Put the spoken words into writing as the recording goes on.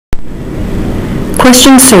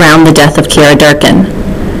Questions surround the death of Ciara Durkin.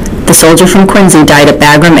 The soldier from Quincy died at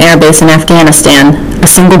Bagram Air Base in Afghanistan, a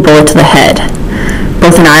single bullet to the head.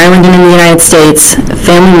 Both in Ireland and in the United States,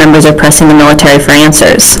 family members are pressing the military for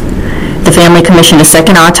answers. The family commissioned a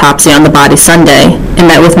second autopsy on the body Sunday and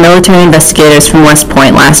met with military investigators from West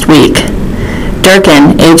Point last week.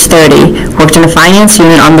 Durkin, age 30, worked in a finance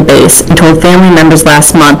unit on the base and told family members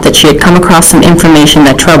last month that she had come across some information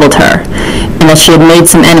that troubled her and that she had made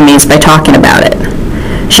some enemies by talking about it.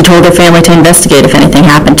 She told her family to investigate if anything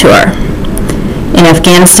happened to her. In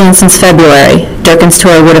Afghanistan since February, Durkin's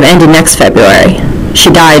tour would have ended next February. She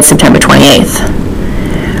died September 28th.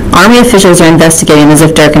 Army officials are investigating as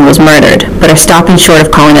if Durkin was murdered, but are stopping short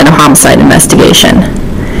of calling it a homicide investigation.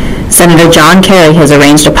 Senator John Kerry has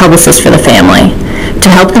arranged a publicist for the family to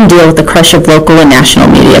help them deal with the crush of local and national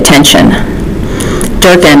media attention.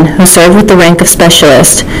 Durkin, who served with the rank of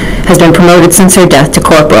specialist, has been promoted since her death to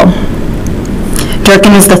corporal.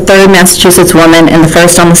 Durkin is the third Massachusetts woman and the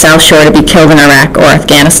first on the South Shore to be killed in Iraq or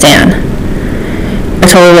Afghanistan. A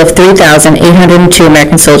total of 3,802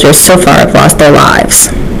 American soldiers so far have lost their lives.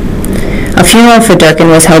 A funeral for Durkin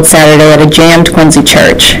was held Saturday at a jammed Quincy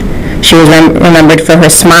church. She was remembered for her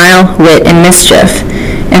smile, wit, and mischief,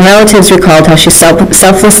 and relatives recalled how she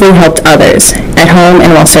selflessly helped others, at home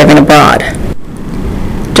and while serving abroad.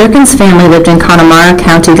 Durkin's family lived in Connemara,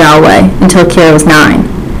 County Galway, until Ciara was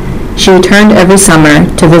 9. She returned every summer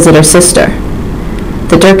to visit her sister.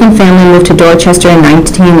 The Durkin family moved to Dorchester in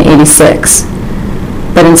 1986.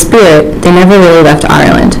 But in spirit, they never really left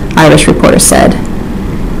Ireland, Irish reporters said.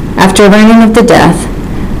 After learning of the death,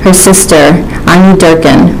 her sister, Aine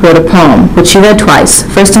Durkin, wrote a poem, which she read twice,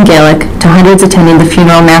 first in Gaelic, to hundreds attending the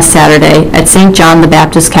funeral mass Saturday at St. John the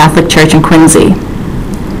Baptist Catholic Church in Quincy.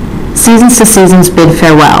 Seasons to seasons bid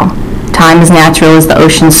farewell. Time is natural as the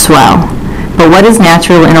oceans swell. But what is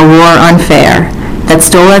natural in a war unfair, that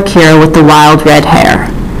stole our Ciara with the wild red hair?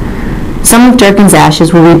 Some of Durkin's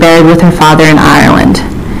ashes will be buried with her father in Ireland.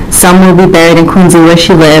 Some will be buried in Quincy where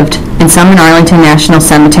she lived, and some in Arlington National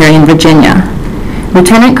Cemetery in Virginia.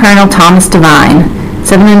 Lieutenant Colonel Thomas Devine,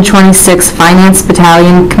 726th Finance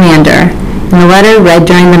Battalion Commander, in a letter read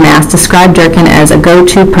during the Mass described Durkin as a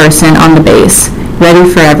go-to person on the base, ready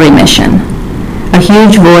for every mission. A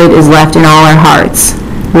huge void is left in all our hearts.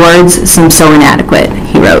 Words seem so inadequate,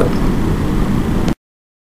 he wrote.